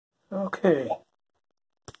Okay.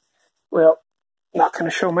 Well, not going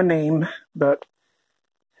to show my name, but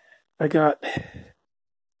I got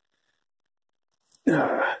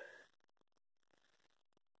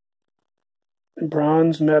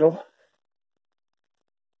bronze medal,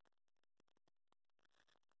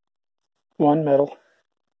 one medal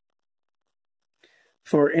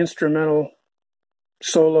for instrumental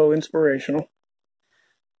solo inspirational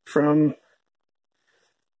from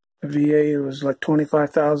VA. It was like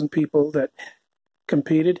 25,000 people that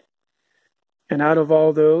competed. And out of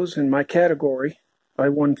all those in my category, I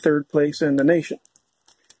won third place in the nation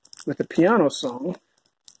with a piano song,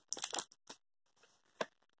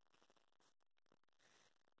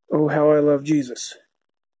 Oh How I Love Jesus.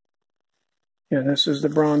 And this is the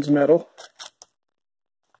bronze medal.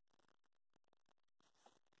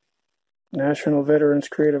 National Veterans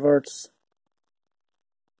Creative Arts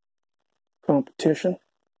Competition.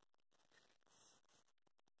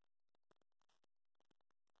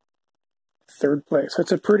 Third place.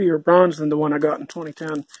 That's a prettier bronze than the one I got in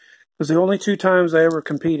 2010. It was the only two times I ever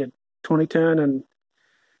competed, 2010 and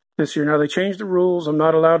this year. Now they changed the rules. I'm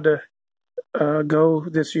not allowed to go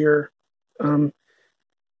this year.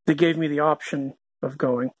 They gave me the option of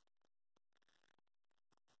going.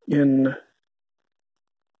 In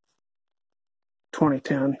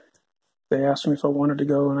 2010, they asked me if I wanted to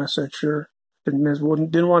go, and I said sure. Didn't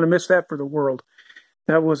want to miss that for the world.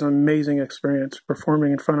 That was an amazing experience,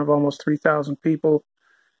 performing in front of almost 3,000 people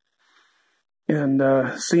and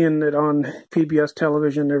seeing it on PBS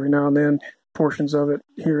television every now and then, portions of it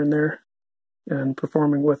here and there, and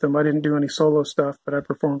performing with them. I didn't do any solo stuff, but I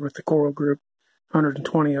performed with the choral group,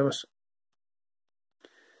 120 of us.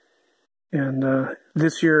 And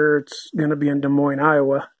this year it's going to be in Des Moines,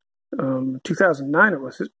 Iowa. 2009 it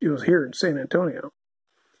was here in San Antonio.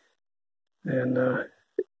 And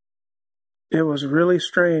it was really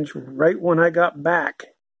strange. Right when I got back,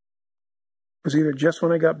 it was either just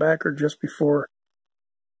when I got back or just before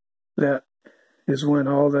that is when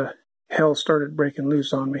all the hell started breaking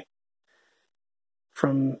loose on me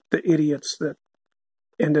from the idiots that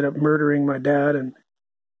ended up murdering my dad and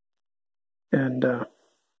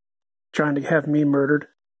trying to have me murdered.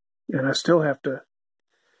 And I still have to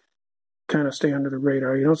kind of stay under the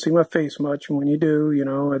radar. You don't see my face much, and when you do,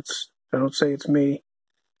 I don't say it's me,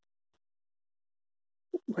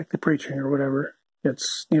 like the preaching or whatever.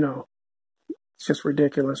 It's, it's just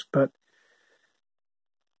ridiculous. But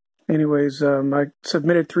anyways, I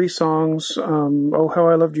submitted 3 songs, Oh How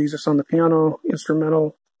I Love Jesus on the piano,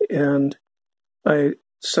 instrumental, and I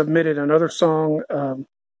submitted another song.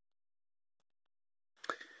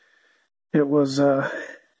 It was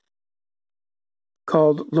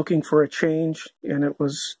called Looking for a Change, and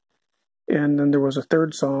then there was a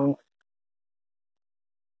third song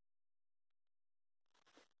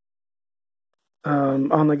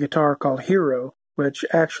on the guitar called Hero, which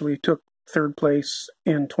actually took third place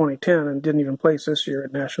in 2010 and didn't even place this year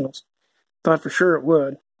at Nationals. Thought for sure it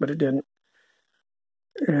would, but it didn't.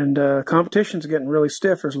 And competition's getting really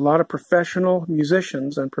stiff. There's a lot of professional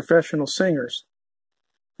musicians and professional singers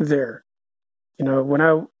there. When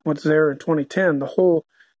I was there in 2010, the whole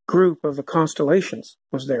group of the Constellations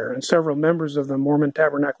was there, and several members of the Mormon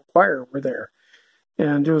Tabernacle Choir were there.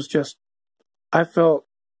 And it was just, I felt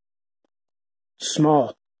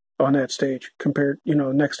small on that stage compared,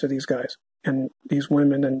 next to these guys and these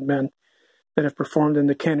women and men that have performed in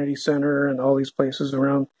the Kennedy Center and all these places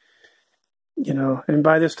around, and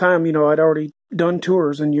by this time, I'd already done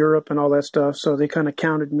tours in Europe and all that stuff. So they kind of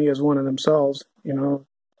counted me as one of themselves,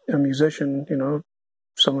 a musician,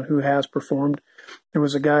 someone who has performed. There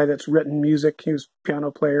was a guy that's written music. He was a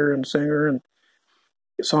piano player and singer and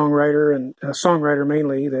songwriter, and a songwriter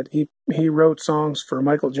mainly, that he wrote songs for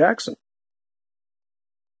Michael Jackson.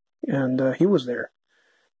 And he was there.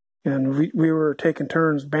 And we were taking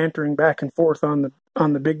turns bantering back and forth on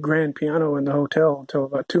the big grand piano in the hotel until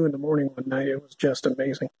about 2 a.m. one night. It was just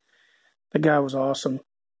amazing. The guy was awesome.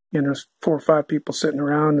 There's 4 or 5 people sitting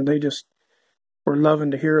around, and they just were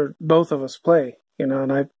loving to hear both of us play.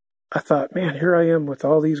 And I thought, man, here I am with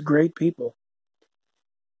all these great people,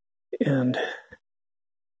 and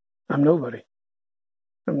I'm nobody.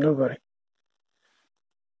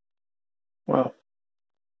 Wow.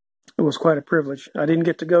 It was quite a privilege. I didn't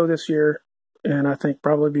get to go this year, and I think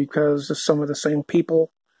probably because some of the same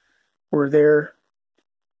people were there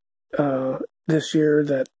this year,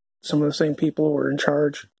 that some of the same people were in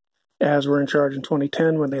charge as were in charge in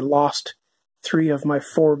 2010 when they lost 3 of my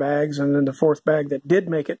 4 bags, and then the 4th bag that did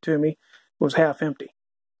make it to me was half empty.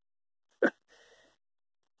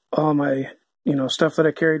 All my, stuff that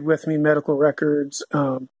I carried with me, medical records,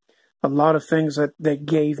 a lot of things that they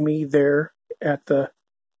gave me there at the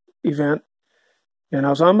event. And I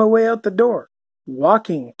was on my way out the door,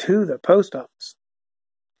 walking to the post office,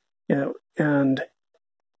 and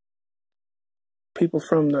people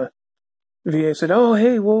from the VA said, "Oh,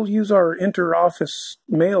 hey, we'll use our inter-office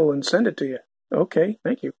mail and send it to you." Okay,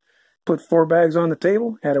 thank you. Put 4 bags on the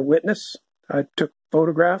table, had a witness. I took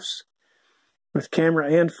photographs with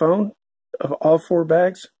camera and phone of all 4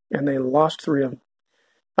 bags, and they lost 3 of them.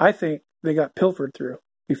 I think they got pilfered through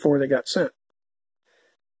before they got sent.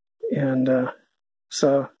 And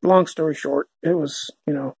so, long story short, it was,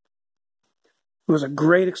 it was a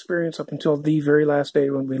great experience up until the very last day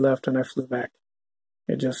when we left and I flew back.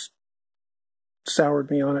 It just soured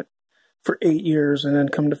me on it for 8 years, and then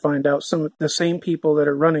come to find out some of the same people that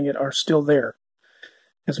are running it are still there.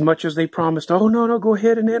 As much as they promised, oh, no, go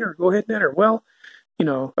ahead and enter. Well,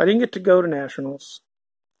 I didn't get to go to nationals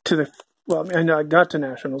and I got to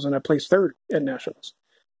nationals and I placed 3rd at nationals,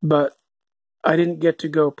 but I didn't get to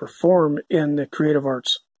go perform in the Creative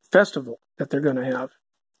Arts Festival that they're going to have,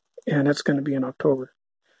 and it's going to be in October.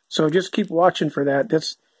 So just keep watching for that.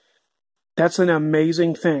 That's an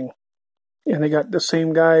amazing thing. And they got the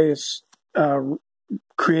same guys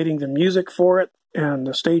creating the music for it and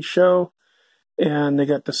the stage show, and they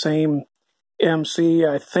got the same MC,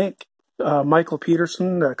 I think, Michael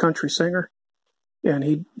Peterson, the country singer, and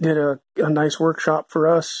he did a nice workshop for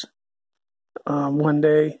us one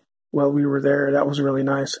day while we were there. That was really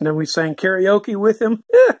nice. And then we sang karaoke with him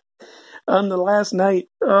on the last night.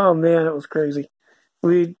 Oh man, it was crazy.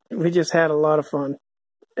 We just had a lot of fun,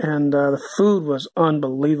 and the food was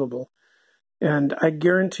unbelievable. And I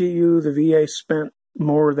guarantee you the VA spent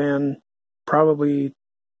more than probably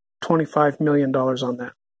 $25 million on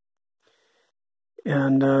that.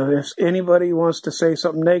 And if anybody wants to say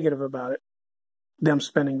something negative about it, them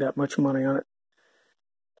spending that much money on it,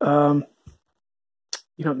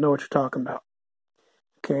 you don't know what you're talking about.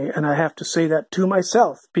 Okay, and I have to say that to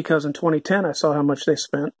myself, because in 2010 I saw how much they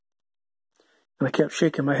spent, and I kept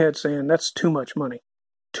shaking my head saying, that's too much money.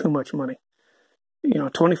 Too much money.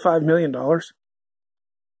 $25 million?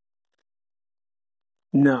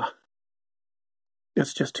 Nah.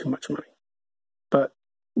 It's just too much money. But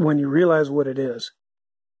when you realize what it is,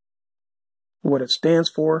 what it stands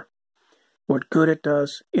for, what good it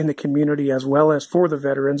does in the community as well as for the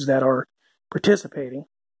veterans that are participating,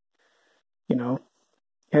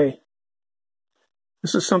 hey,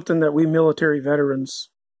 this is something that we military veterans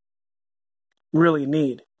really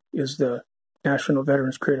need, is the National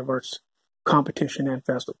Veterans Creative Arts Competition and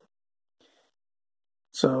Festival.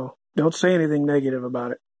 So don't say anything negative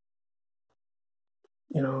about it.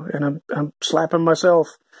 And I'm slapping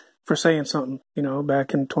myself for saying something,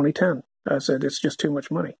 back in 2010. I said, it's just too much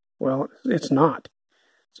money. Well, it's not.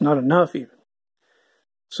 It's not enough even.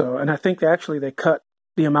 So, and I think they cut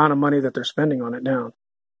the amount of money that they're spending on it down.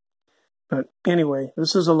 But anyway,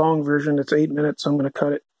 this is a long version. It's 8 minutes. So I'm going to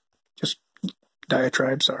cut it. Just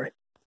diatribe, sorry.